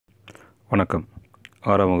வணக்கம்.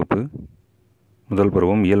 6ஆம் வகுப்பு முதல்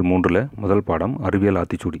பருவம் இயல் 3ல் முதல் பாடம் அறிவியல்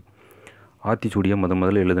ஆத்திச்சூடி. ஆத்திச்சூடியை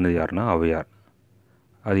முதல்ல எழுதினது யாருன்னா ஔவையார்.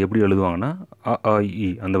 அது எப்படி எழுதுவாங்கன்னா அ ஆ இ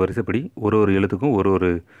அந்த வரிசைப்படி ஒரு எழுத்துக்கும்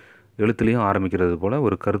ஒரு எழுத்துலேயும் ஆரம்பிக்கிறது போல்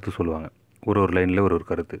ஒரு கருத்து சொல்லுவாங்க. ஒரு லைனில் ஒரு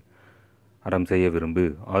கருத்து. அறம் செய்ய விரும்பு,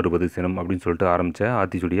 ஆறுவது சினம் அப்படின்னு சொல்லிட்டு ஆரம்பித்த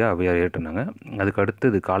ஆத்திச்சூடியை ஔவையார் ஏற்றினாங்க. அதுக்கு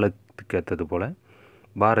அடுத்தது காலத்துக்கு ஏற்றது போல்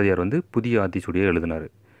பாரதியார் புதிய ஆத்திச்சூடியை எழுதினார்.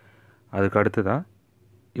 அதுக்கு அடுத்ததாக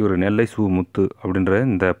இவர் நெல்லை சு முத்து அப்படின்ற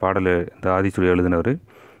இந்த ஆத்திச்சூடி எழுதினவர்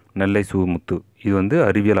நெல்லை சு முத்து. இது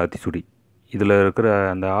அறிவியல் ஆத்திச்சூடி. இதில் இருக்கிற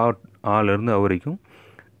அந்த ஆலேருந்து வரைக்கும்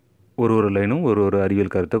ஒரு லைனும் ஒரு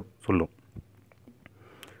அறிவியல் கருத்தை சொல்லும்.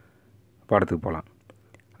 பாடத்துக்கு போகலாம்.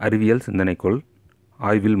 அறிவியல் சிந்தனைக்கொள்,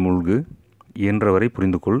 ஆய்வில் மூழ்கு, இயன்றவரை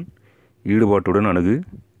புரிந்துகொள், ஈடுபாட்டுடன் அணுகு,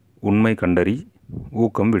 உண்மை கண்டறி,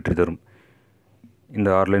 ஊக்கம் வெற்றி தரும். இந்த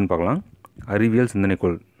 6 லைன் பார்க்கலாம். அறிவியல்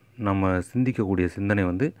சிந்தனைக்கொள், நம்ம சிந்திக்கக்கூடிய சிந்தனை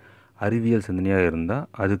அறிவியல் சிந்தனையாக இருந்தால்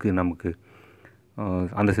அதுக்கு நமக்கு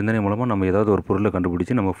அந்த சிந்தனை மூலமாக நம்ம ஏதாவது ஒரு பொருளை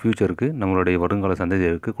கண்டுபிடிச்சி நம்ம ஃப்யூச்சருக்கு நம்மளுடைய வருங்கால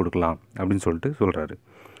சந்ததியருக்கு கொடுக்கலாம் அப்படின்னு சொல்லிட்டு சொல்கிறாரு.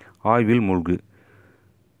 ஆய்வில் மூழ்கு,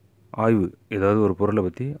 ஆய்வு ஏதாவது ஒரு பொருளை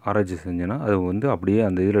பற்றி ஆராய்ச்சி செஞ்சோன்னா அது அப்படியே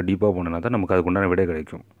அந்த இதில் டீப்பாக போனோன்னா தான் நமக்கு அதுக்கு உண்டான விடை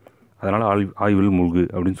கிடைக்கும். அதனால் ஆய்வில் மூழ்கு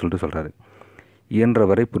அப்படின்னு சொல்லிட்டு சொல்கிறாரு.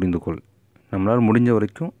 இயன்றவரை புரிந்துகொள், நம்மளால் முடிஞ்ச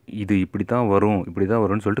வரைக்கும் இது இப்படி தான்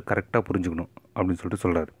வரும்னு சொல்லிட்டு கரெக்டாக புரிஞ்சுக்கணும் அப்படின்னு சொல்லிட்டு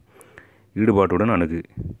சொல்கிறாரு. ஈடுபாட்டுடன் அணுகு,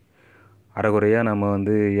 அரைகுறையாக நம்ம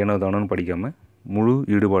ஏனோ தானோன்னு படிக்காமல் முழு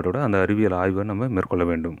ஈடுபாட்டோட அந்த அறிவியல் ஆய்வை நம்ம மேற்கொள்ள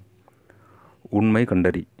வேண்டும். உண்மை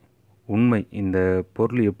கண்டறி, உண்மை இந்த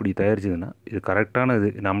பொருள் எப்படி தயாரிச்சதுன்னா இது கரெக்டான இது,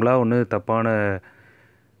 நம்மளா தப்பான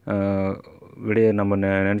விடையை நம்ம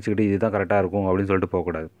நினச்சிக்கிட்டு இதுதான் கரெக்டாக இருக்கும் அப்படின்னு சொல்லிட்டு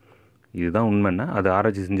போகக்கூடாது. இதுதான் உண்மைன்னா அதை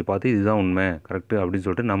ஆராய்ச்சி செஞ்சு பார்த்து இதுதான் உண்மை கரெக்டு அப்படின்னு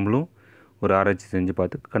சொல்லிட்டு நம்மளும் ஒரு ஆராய்ச்சி செஞ்சு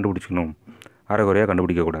பார்த்து கண்டுபிடிச்சிக்கணும். அரைகுறையாக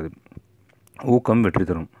கண்டுபிடிக்கக்கூடாது. ஊக்கம் வெற்றி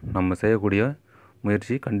தரும், நம்ம செய்யக்கூடிய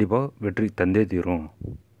முயற்சி கண்டிப்பாக வெற்றி தந்தே தீரும்.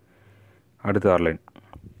 அடுத்த 6 லைன்.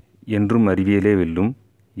 என்றும் அறிவியலே வெல்லும்,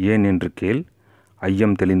 ஏன் என்று கேள்,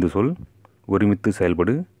 ஐயம் தெளிந்து சொல், ஒருமித்து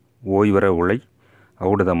செயல்படு, ஓய்வற உழை,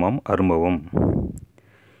 ஔடதமாம் அரும்பவம்.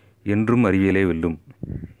 என்றும் அறிவியலே வெல்லும்,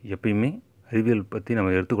 எப்பயுமே அறிவியல் பற்றி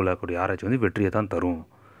நம்ம எடுத்துக்கொள்ளக்கூடிய ஆராய்ச்சி வெற்றியை தான் தரும்.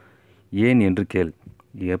 ஏன் என்று கேள்,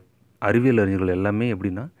 அறிவியல் அறிஞர்கள் எல்லாமே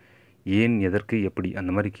எப்படின்னா ஏன், எதற்கு, எப்படி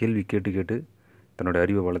அந்த மாதிரி கேள்வி கேட்டு தன்னோட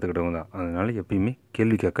அறிவை வளர்த்துக்கிட்டவங்க தான். அதனால் எப்பயுமே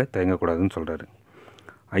கேள்வி கேட்க தயங்கக்கூடாதுன்னு சொல்கிறாரு.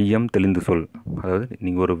 ஐயம் தெளிந்து சொல், அதாவது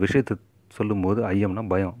நீங்கள் ஒரு விஷயத்தை சொல்லும்போது ஐயம்னா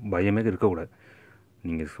பயமே இருக்கக்கூடாது.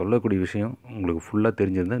 நீங்கள் சொல்லக்கூடிய விஷயம் உங்களுக்கு ஃபுல்லாக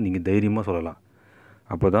தெரிஞ்சிருந்தால் நீங்கள் தைரியமாக சொல்லலாம்.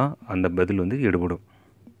 அப்போ தான் அந்த பதில் ஈடுபடும்.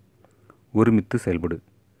 ஒருமித்து செயல்படு,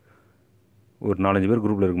 ஒரு 4-5 பேர்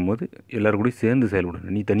குரூப்பில் இருக்கும்போது எல்லோரும் கூட சேர்ந்து செயல்படும்.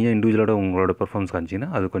 நீ தனியாக இண்டிவிஜுவலோட உங்களோட பெர்ஃபார்மன்ஸ்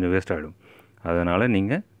காமிச்சிங்கன்னா அது கொஞ்சம் வேஸ்ட் ஆகிடும். அதனால்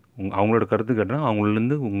நீங்கள் அவங்களோட கருத்து கேட்டால்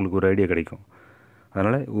அவங்களிலேருந்து உங்களுக்கு ஒரு ஐடியா கிடைக்கும்.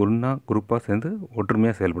 அதனால் ஒன்றா குரூப்பாக சேர்ந்து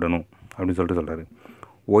ஒற்றுமையாக செயல்படணும் அப்படின்னு சொல்கிறாரு.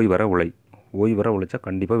 ஓய்வற உழை, ஓய்வற உழைச்சா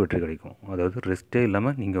கண்டிப்பாக வெற்றி கிடைக்கும். அதாவது ரெஸ்ட்டே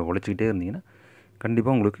இல்லாமல் நீங்கள் உழைச்சிக்கிட்டே இருந்தீங்கன்னா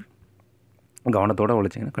கண்டிப்பாக உங்களுக்கு கவனத்தோடு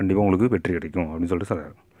உழைச்சிங்கன்னா கண்டிப்பாக உங்களுக்கு வெற்றி கிடைக்கும் அப்படின்னு சொல்லிட்டு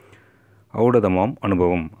சொல்கிறாரு. ஔடதமாம்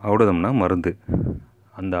அனுபவம், ஔடதம்னா மருந்து.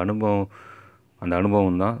 அந்த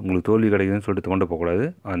அனுபவம் தான் உங்களுக்கு தோல்வி கிடைக்குதுன்னு சொல்லிட்டு தோண்ட போகக்கூடாது.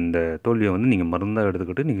 அந்த தோல்வியை நீங்கள் மருந்தாக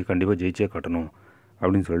எடுத்துக்கிட்டு நீங்கள் கண்டிப்பாக ஜெயிச்சே காட்டணும்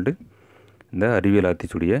அப்படின்னு சொல்லிட்டு இந்த அறிவியல்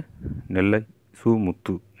ஆத்திச்சூடியை நெல்லை சு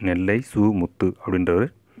முத்து அப்படின்றவர்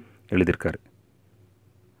எழுதியிருக்காரு.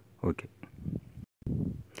 ஓகே.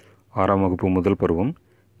 6ஆம் வகுப்பு முதல் பருவம்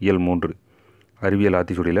இயல் 3 அறிவியல்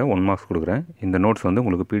ஆத்திச்சூடியில் 1 மார்க்ஸ் கொடுக்குறேன். இந்த நோட்ஸ்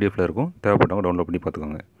உங்களுக்கு பிடிஎஃப்பில் இருக்கும், தேவைப்பட்டவங்க டவுன்லோட் பண்ணி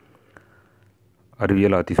பார்த்துக்கோங்க.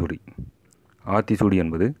 அறிவியல் ஆத்திச்சூடி. ஆத்திச்சூடி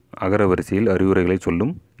என்பது அகர வரிசையில் அறிவுரைகளை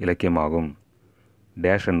சொல்லும் இலக்கியமாகும்.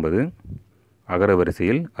 டேஷ் என்பது அகர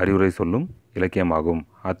வரிசையில் அறிவுரை சொல்லும் இலக்கியமாகும்.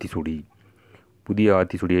 ஆத்திச்சூடி. புதிய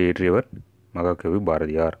ஆத்திச்சூடியை இயற்றியவர் மகாகவி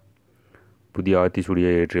பாரதியார். புதிய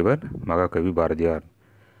ஆத்திச்சூடியை இயற்றியவர் மகாகவி பாரதியார்.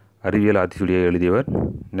 அறிவியல் ஆத்திச்சூடியை எழுதியவர்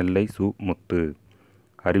நெல்லை சு முத்து.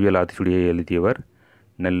 அறிவியல் ஆத்திச்சூடியை எழுதியவர்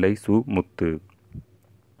நெல்லை சு முத்து.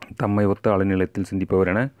 தம்மை ஒத்த அலைநிலையத்தில்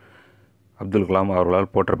சிந்திப்பவர் என அப்துல் கலாம்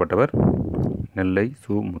அவர்களால் போற்றப்பட்டவர் நெல்லை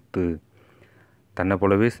சு முத்து. தன்னை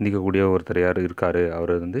போலவே சிந்திக்கக்கூடிய ஒருத்தர் யார் இருக்கார்,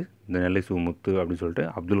 அவர் இந்த நெல்லை சு முத்து அப்படின்னு சொல்லிட்டு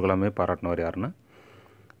அப்துல் கலாமே பாராட்டினவர் யாருன்னா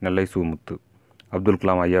நெல்லை சு முத்து. அப்துல்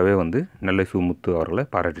கலாம் ஐயாவே நெல்லை சு முத்து அவர்களை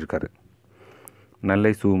பாராட்டியிருக்காரு.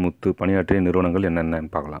 நெல்லை சு முத்து பணியாற்றிய நிறுவனங்கள் என்னென்னு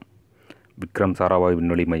பார்க்கலாம். விக்ரம் சாராபாய்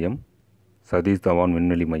விண்வெளி மையம், சதீஷ் தவான்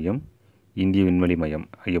விண்வெளி மையம், இந்திய விண்வெளி மையம்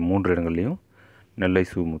ஆகிய 3 இடங்கள்லையும் நெல்லை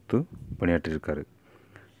சு முத்து பணியாற்றியிருக்காரு.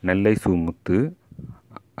 நெல்லை சு முத்து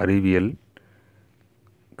அறிவியல்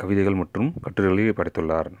கவிதைகள் மற்றும் கட்டுரைகளை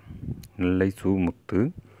படைத்துள்ளார். நெல்லை சு முத்து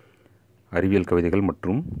அறிவியல் கவிதைகள்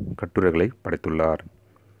மற்றும் கட்டுரைகளை படைத்துள்ளார்.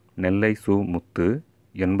 நெல்லை சு முத்து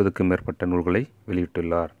 80க்கும் மேற்பட்ட நூல்களை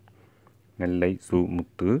வெளியிட்டுள்ளார். நெல்லை சு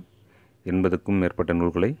முத்து 80க்கும் மேற்பட்ட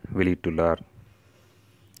நூல்களை வெளியிட்டுள்ளார்.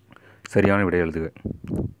 சரியான விடை எழுதுக.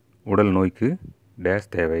 உடல் நோய்க்கு டேஸ்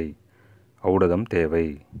தேவை? ஔடதம்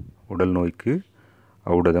தேவை. உடல் நோய்க்கு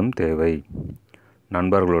ஔடதம் தேவை.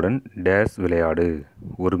 நண்பர்களுடன் டேஸ் விளையாடு?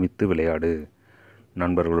 ஒருமித்து விளையாடு.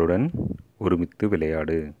 நண்பர்களுடன் ஒருமித்து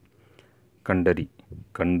விளையாடு. கண்டறி.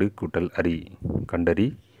 கண்டு கூட்டல் அறி. கண்டறி.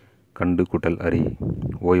 கண்டு கூட்டல் அறி.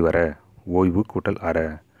 ஓய்வற. ஓய்வு கூட்டல் அற.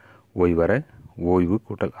 ஓய்வற. ஓய்வு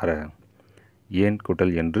கூட்டல் அற. ஏன்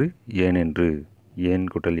கூட்டல் என்று ஏனென்று. ஏன்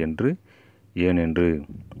கூட்டல் என்று ஏனென்று.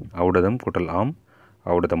 ஔடதம் கூட்டல் ஆம்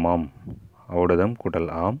ஔடதமாம். ஔடதம் கூட்டல்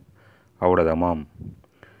ஆம் ஔடதமாம்.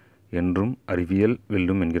 என்றும் அறிவியல்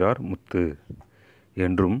வெல்லும் என்கிறார் முத்து.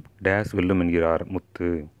 என்றும் டேஸ் வெல்லும் என்கிறார்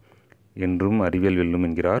முத்து. என்றும் அறிவியல் வெல்லும்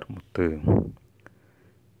என்கிறார் முத்து.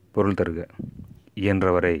 பொருள் தருக.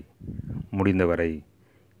 இயன்றவரை. முடிந்தவரை.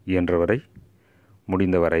 இயன்றவரை.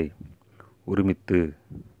 முடிந்தவரை. ஒருமித்து.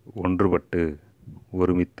 ஒன்றுபட்டு.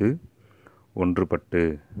 ஒருமித்து. ஒன்றுபட்டு.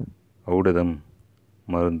 ஔடதம்.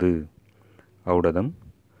 மருந்து. ஔடதம்.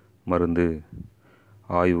 மருந்து.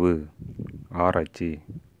 ஆய்வு. ஆராய்ச்சி.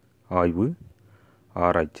 ஆய்வு.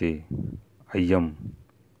 ஆராய்ச்சி. ஐயம்.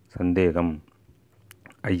 சந்தேகம்.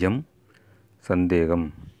 ஐயம்.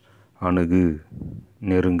 சந்தேகம். அணுகு.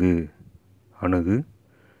 நெருங்கு. அணுகு.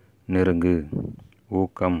 நெருங்கு.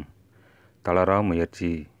 ஊக்கம். தளரா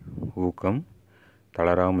முயற்சி. ஊக்கம்.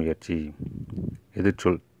 தளரா முயற்சி.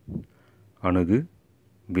 எதிர்ச்சொல். அணுகு.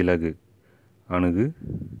 விலகு. அணுகு.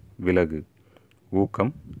 விலகு.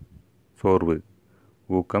 ஊக்கம். சோர்வு.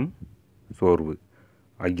 ஊக்கம். சோர்வு.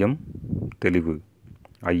 ஐயம். தெளிவு.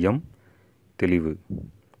 ஐயம். தெளிவு.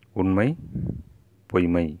 உண்மை.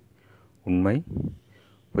 பொய்மை. உண்மை.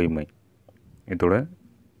 பொய்மை. இதோட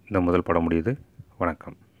இந்த முதல் பாடம் முடியுது.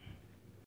 வணக்கம்.